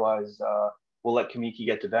anything. Otherwise, we'll let Kamiki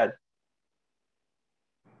get to bed.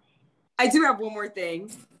 I do have one more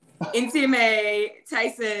thing. NCMA,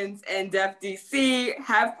 Tyson's, and Def DC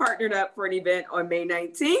have partnered up for an event on May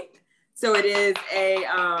 19th. So it is a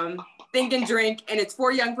think and drink, and it's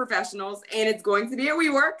for young professionals, and it's going to be at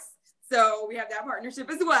WeWorks. So we have that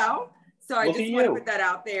partnership as well. So I just want to put that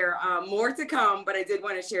out there. More to come, but I did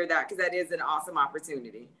want to share that because that is an awesome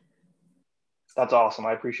opportunity. That's awesome.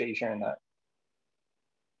 I appreciate you sharing that.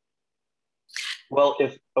 Well,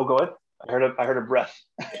 go ahead. I heard a breath.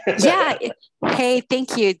 Yeah. Hey,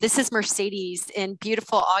 thank you. This is Mercedes in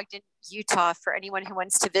beautiful Ogden, Utah, for anyone who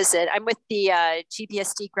wants to visit. I'm with the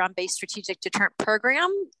GBSD Ground-Based Strategic Deterrent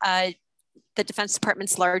Program, the Defense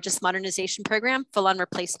Department's largest modernization program, full-on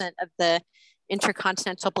replacement of the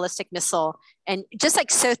intercontinental ballistic missile, and just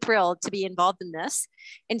so thrilled to be involved in this.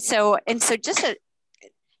 And so just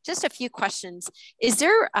a few questions. Is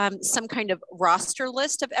there some kind of roster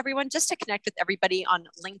list of everyone just to connect with everybody on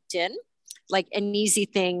LinkedIn, like an easy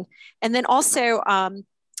thing? And then also,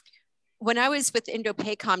 when I was with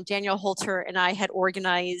INDOPACOM, Daniel Holter and I had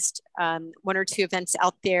organized 1 or 2 events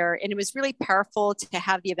out there, and it was really powerful to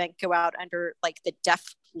have the event go out under like the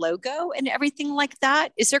DEF logo and everything like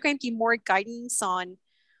that. Is there going to be more guidance on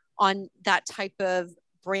that type of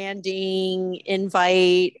branding,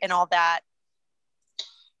 invite, and all that?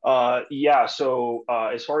 Yeah, so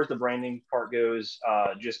as far as the branding part goes,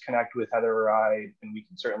 just connect with Heather or I, and we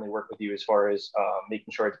can certainly work with you as far as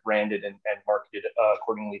making sure it's branded and marketed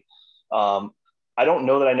accordingly. I don't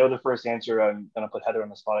know that I know the first answer. I'm going to put Heather on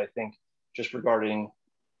the spot, I think, just regarding,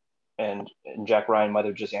 and Jack Ryan might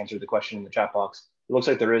have just answered the question in the chat box. It looks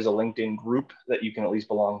like there is a LinkedIn group that you can at least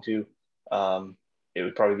belong to. It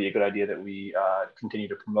would probably be a good idea that we continue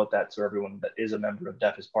to promote that so everyone that is a member of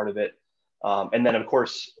DEF is part of it. And then, of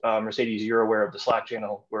course, Mercedes, you're aware of the Slack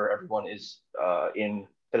channel where everyone is that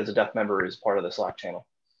is a DEF member is part of the Slack channel.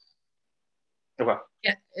 Okay.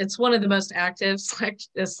 Yeah, it's one of the most active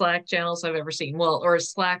Slack channels I've ever seen. Well, or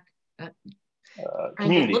Slack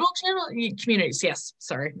community. Little channel communities. Yes,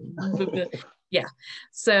 sorry. Yeah.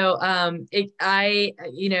 So that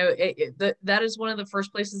is one of the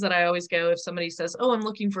first places that I always go if somebody says, oh, I'm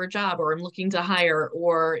looking for a job, or I'm looking to hire,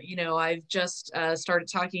 or, I've just started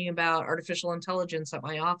talking about artificial intelligence at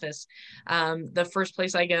my office. The first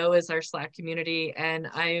place I go is our Slack community. And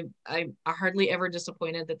I'm hardly ever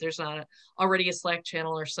disappointed that there's not already a Slack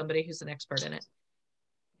channel or somebody who's an expert in it.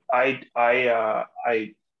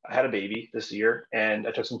 I had a baby this year, and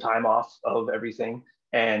I took some time off of everything.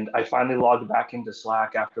 And I finally logged back into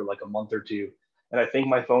Slack after like a month or 2. And I think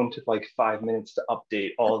my phone took like 5 minutes to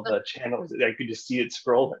update all of the channels. I could just see it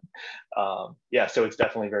scrolling. Yeah, so it's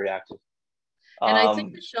definitely very active. And I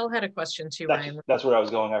think Michelle had a question too, Ryan. That's where I was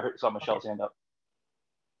going. Saw Michelle's hand up.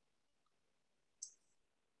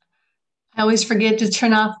 I always forget to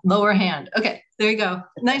turn off lower hand. Okay, there you go.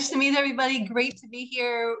 Nice to meet everybody. Great to be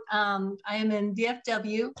here. I am in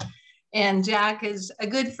DFW. And Jack is a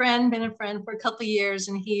good friend, been a friend for a couple of years,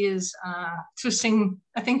 and he is twisting,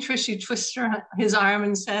 I think Trish, you twisted his arm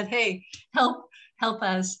and said, hey, help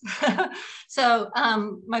us. So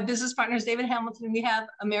my business partner is David Hamilton. We have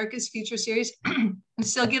America's Future Series. I'm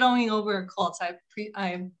still getting over a cold, so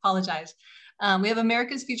I apologize. We have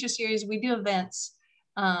America's Future Series. We do events.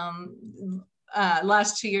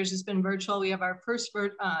 Last 2 years has been virtual. We have our first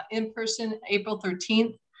in-person April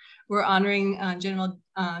 13th. We're honoring General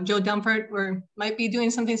Joe Dunford. We might be doing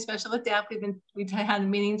something special with DEF. We had a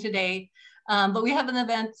meeting today, but we have an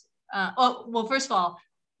event. Well, first of all,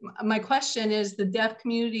 my question is the DEF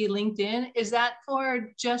community LinkedIn. Is that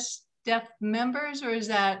for just DEF members, or is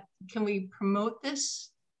that, can we promote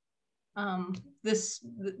this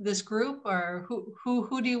this group, or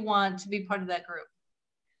who do you want to be part of that group?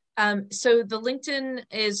 So the LinkedIn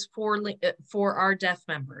is for our DEF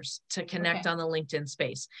members to connect on the LinkedIn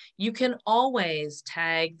space. You can always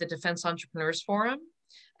tag the Defense Entrepreneurs Forum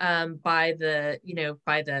by the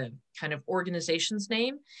kind of organization's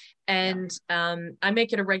name. And I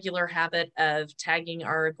make it a regular habit of tagging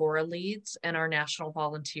our Agora leads and our national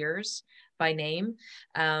volunteers by name.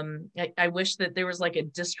 I wish that there was like a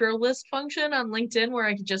distro list function on LinkedIn where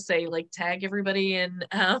I could just say like tag everybody in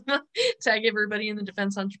tag everybody in the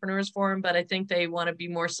Defense Entrepreneurs Forum, but I think they want to be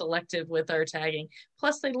more selective with our tagging.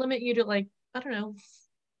 Plus they limit you to like, I don't know,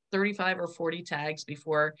 35 or 40 tags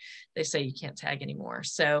before they say you can't tag anymore.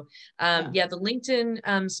 So yeah, the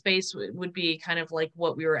LinkedIn space would be kind of like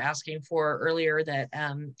what we were asking for earlier that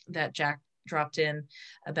that Jack dropped in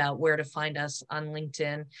about where to find us on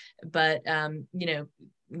LinkedIn. But you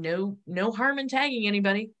know, no harm in tagging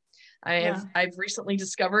anybody. I've recently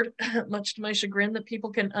discovered, much to my chagrin, that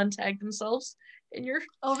people can untag themselves in your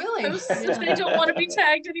posts if they don't want to be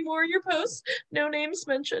tagged anymore in your posts. No names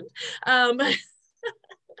mentioned.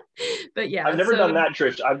 But yeah, I've never done that,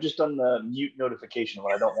 Trish. I've just done the mute notification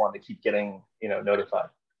when I don't want to keep getting, you know, notified.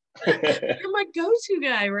 You're my go-to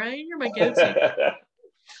guy, right? You're my go-to.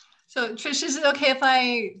 So Trish, is it okay if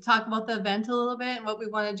I talk about the event a little bit and what we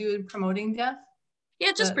want to do in promoting DEF?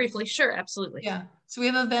 Yeah, just briefly. Sure, absolutely. Yeah. So we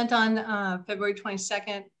have an event on February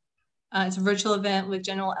 22nd. It's a virtual event with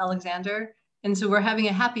General Alexander. And so we're having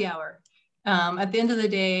a happy hour at the end of the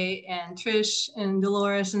day, and Trish and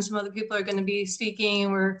Dolores and some other people are going to be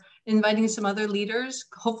speaking. We're inviting some other leaders,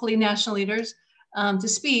 hopefully national leaders, to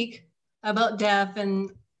speak about DEF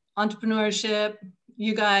and entrepreneurship,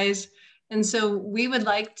 you guys. And so we would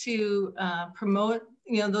like to promote,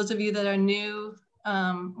 you know, those of you that are new,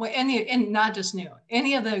 well, and not just new,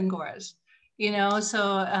 any of the Agoras, you know.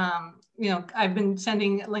 So, you know, I've been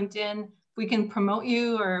sending LinkedIn. We can promote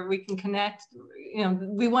you, or we can connect. You know,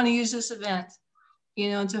 we want to use this event, you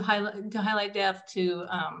know, to highlight DEF, to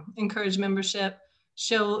encourage membership,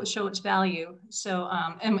 show its value. So,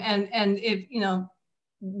 and if, you know,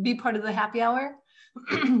 be part of the happy hour.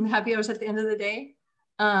 Happy hours at the end of the day.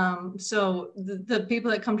 So the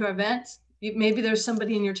people that come to our event, maybe there's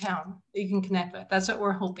somebody in your town that you can connect with. That's what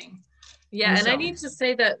we're hoping. Yeah, and I need to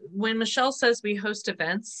say that when Michelle says we host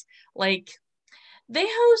events, like they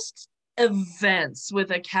host events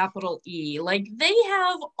with a capital E. Like they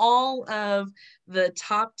have all of the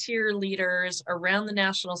top tier leaders around the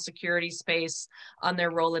national security space on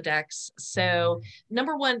their Rolodex. So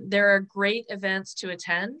number one, there are great events to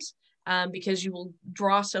attend. Because you will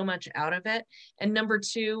draw so much out of it. And number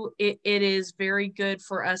two, it is very good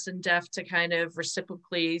for us in DEF to kind of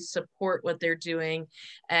reciprocally support what they're doing.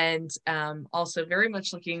 And also very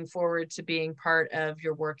much looking forward to being part of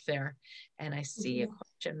your work there. And I see a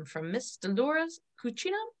question from Miss Dolores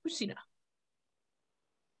Cucina.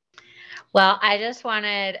 Well, I just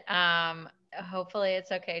wanted, hopefully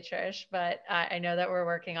it's okay, Trish, but I know that we're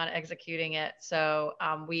working on executing it. So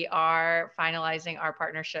we are finalizing our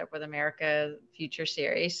partnership with America Future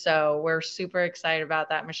Series. So we're super excited about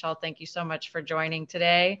that. Michelle, thank you so much for joining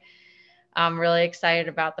today. I'm really excited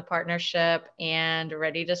about the partnership and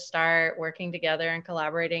ready to start working together and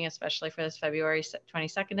collaborating, especially for this February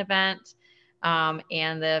 22nd event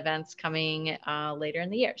and the events coming later in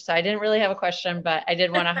the year. So I didn't really have a question, but I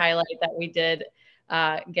did want to highlight that we did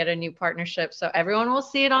get a new partnership. So everyone will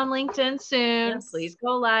see it on LinkedIn soon. Yes. Please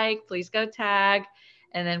go like, please go tag,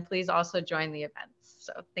 and then please also join the events.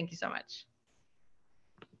 So thank you so much.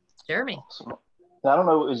 Jeremy. Awesome. I don't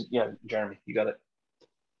know, Jeremy, you got it.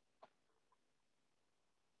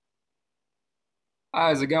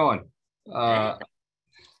 How's it going?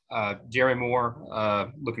 Jeremy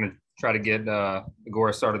Moore, looking to try to get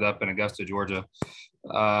Agora started up in Augusta, Georgia.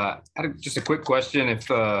 I had just a quick question. If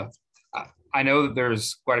I know that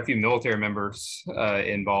there's quite a few military members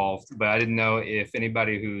involved, but I didn't know if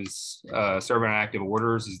anybody who's serving on active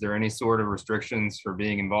orders, is there any sort of restrictions for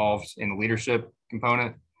being involved in the leadership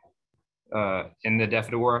component in the DEF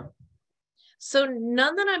Agora? So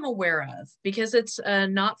none that I'm aware of, because it's a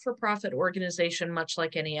not-for-profit organization, much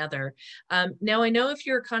like any other. Now, I know if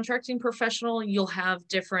you're a contracting professional, you'll have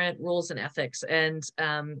different rules and ethics, and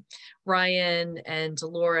Ryan and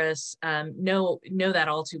Dolores know that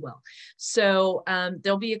all too well. So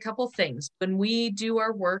there'll be a couple things. When we do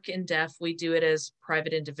our work in DEF, we do it as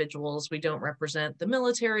private individuals. We don't represent the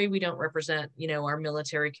military. We don't represent, our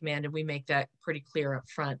military command, and we make that pretty clear up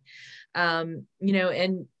front. And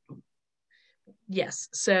yes,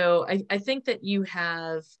 so I think that you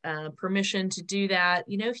have permission to do that.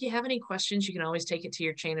 If you have any questions, you can always take it to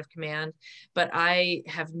your chain of command, but I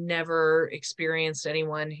have never experienced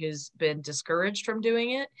anyone who's been discouraged from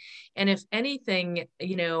doing it. And if anything,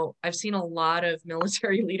 I've seen a lot of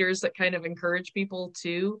military leaders that kind of encourage people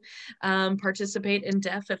to participate in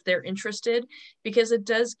DEF if they're interested, because it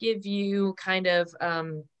does give you kind of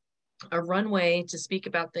a runway to speak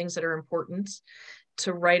about things that are important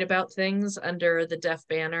to write about things under the deaf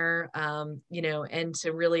banner, you know, and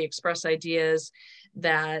to really express ideas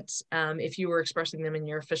that if you were expressing them in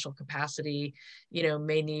your official capacity, you know,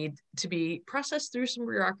 may need to be processed through some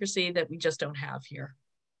bureaucracy that we just don't have here.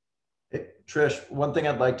 Trish, one thing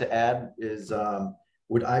I'd like to add is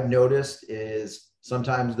what I've noticed is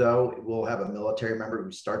sometimes though, we'll have a military member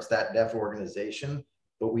who starts that deaf organization,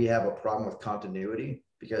 but we have a problem with continuity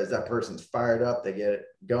because that person's fired up, they get it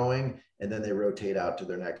going, and then they rotate out to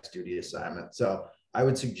their next duty assignment. So I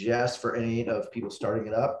would suggest for any of people starting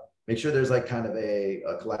it up, make sure there's like kind of a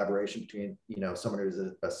collaboration between, you know, someone who's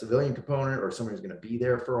a civilian component or someone who's going to be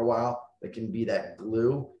there for a while that can be that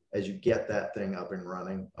glue as you get that thing up and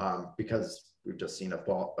running, because we've just seen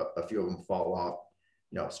a few of them fall off.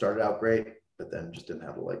 You know, started out great, but then just didn't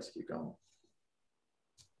have the legs to keep going.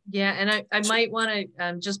 Yeah, and I might want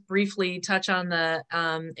to just briefly touch on the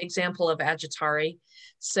example of Agitari.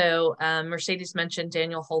 So Mercedes mentioned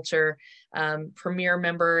Daniel Holter, premier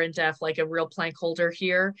member in DEF, like a real plank holder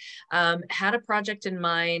here, had a project in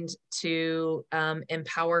mind to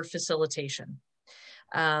empower facilitation.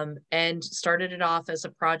 And started it off as a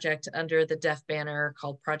project under the DEF banner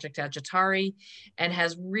called Project Agitari, and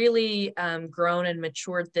has really grown and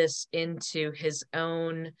matured this into his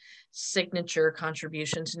own signature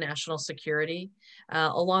contribution to national security,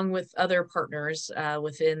 along with other partners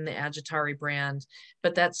within the Agitari brand.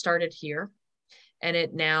 But that started here. And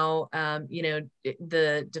it now, you know,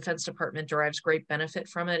 the Defense Department derives great benefit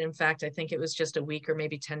from it. In fact, I think it was just a week or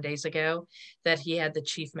maybe 10 days ago that he had the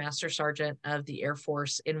Chief Master Sergeant of the Air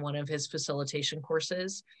Force in one of his facilitation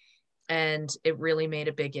courses. And it really made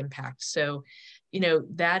a big impact. So, you know,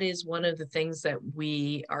 that is one of the things that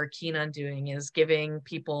we are keen on doing, is giving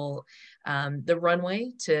people the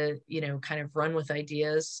runway to, you know, kind of run with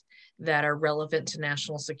ideas that are relevant to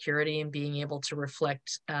national security, and being able to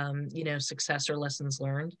reflect, you know, success or lessons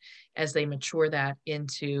learned as they mature that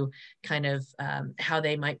into kind of how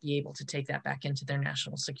they might be able to take that back into their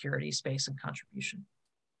national security space and contribution.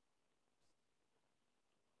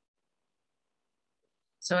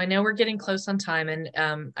 So I know we're getting close on time, and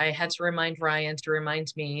I had to remind Ryan to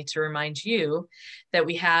remind me to remind you that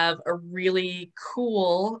we have a really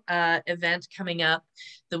cool event coming up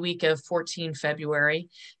the week of 14 February.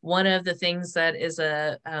 One of the things that is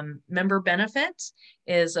a member benefit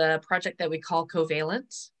is a project that we call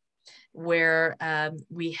Covalent, where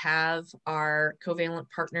we have our Covalent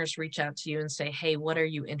partners reach out to you and say, hey, what are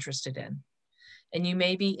you interested in? And you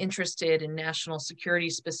may be interested in national security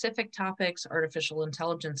specific topics, artificial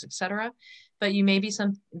intelligence, et cetera, but you may be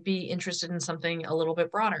interested in something a little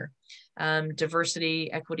bit broader,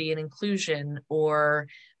 diversity, equity, and inclusion, or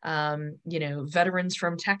you know, veterans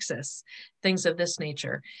from Texas, things of this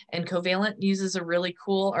nature. And Covalent uses a really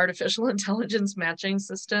cool artificial intelligence matching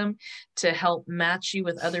system to help match you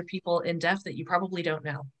with other people in DEF that you probably don't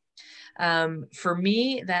know. For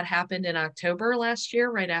me, that happened in October last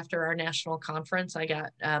year, right after our national conference. I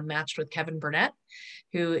got matched with Kevin Burnett,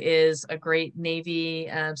 who is a great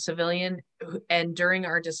Navy civilian. And during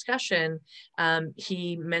our discussion,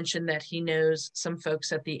 he mentioned that he knows some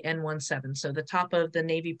folks at the N17, so the top of the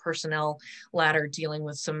Navy personnel ladder, dealing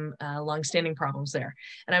with some longstanding problems there.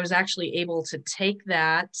 And I was actually able to take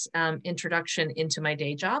that introduction into my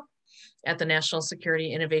day job at the National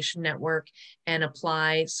Security Innovation Network and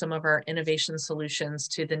apply some of our innovation solutions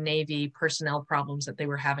to the Navy personnel problems that they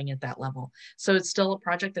were having at that level. So it's still a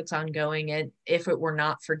project that's ongoing. And if it were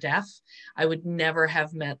not for DEF, I would never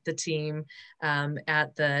have met the team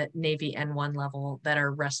at the Navy N1 level that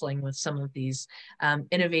are wrestling with some of these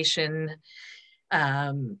innovation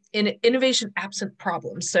absent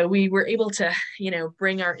problems. So we were able to, you know,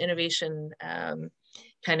 bring our innovation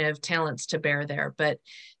kind of talents to bear there. But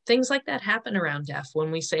things like that happen around DEF.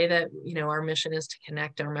 When we say that, you know, our mission is to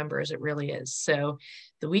connect our members, it really is. So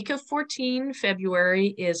the week of 14 February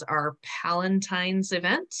is our Palentine's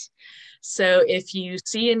event. So if you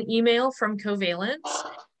see an email from Covalent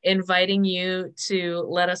inviting you to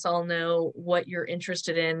let us all know what you're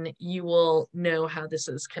interested in, you will know how this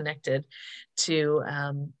is connected to,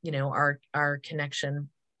 you know, our connection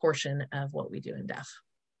portion of what we do in DEF.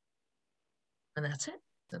 And that's it.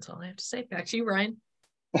 That's all I have to say. Back to you, Ryan.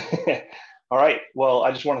 All right. Well,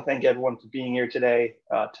 I just want to thank everyone for being here today,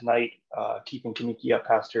 tonight, keeping Kamiki up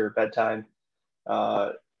past her bedtime.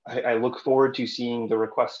 I look forward to seeing the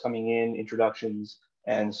requests coming in, introductions,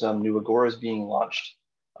 and some new Agoras being launched.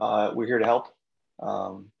 We're here to help.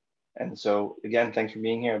 And so, again, thanks for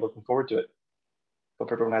being here. Looking forward to it.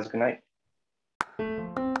 Hope everyone has a good night.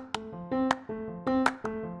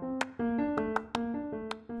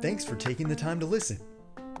 Thanks for taking the time to listen.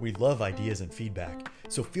 We love ideas and feedback,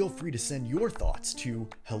 So feel free to send your thoughts to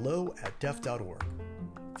hello@def.org.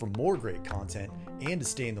 For more great content and to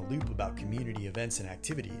stay in the loop about community events and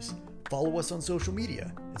activities, follow us on social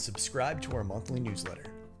media and subscribe to our monthly newsletter.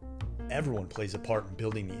 Everyone plays a part in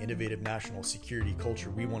building the innovative national security culture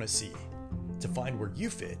we want to see. To find where you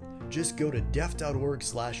fit, just go to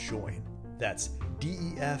def.org/join. That's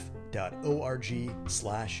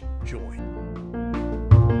def.org/join.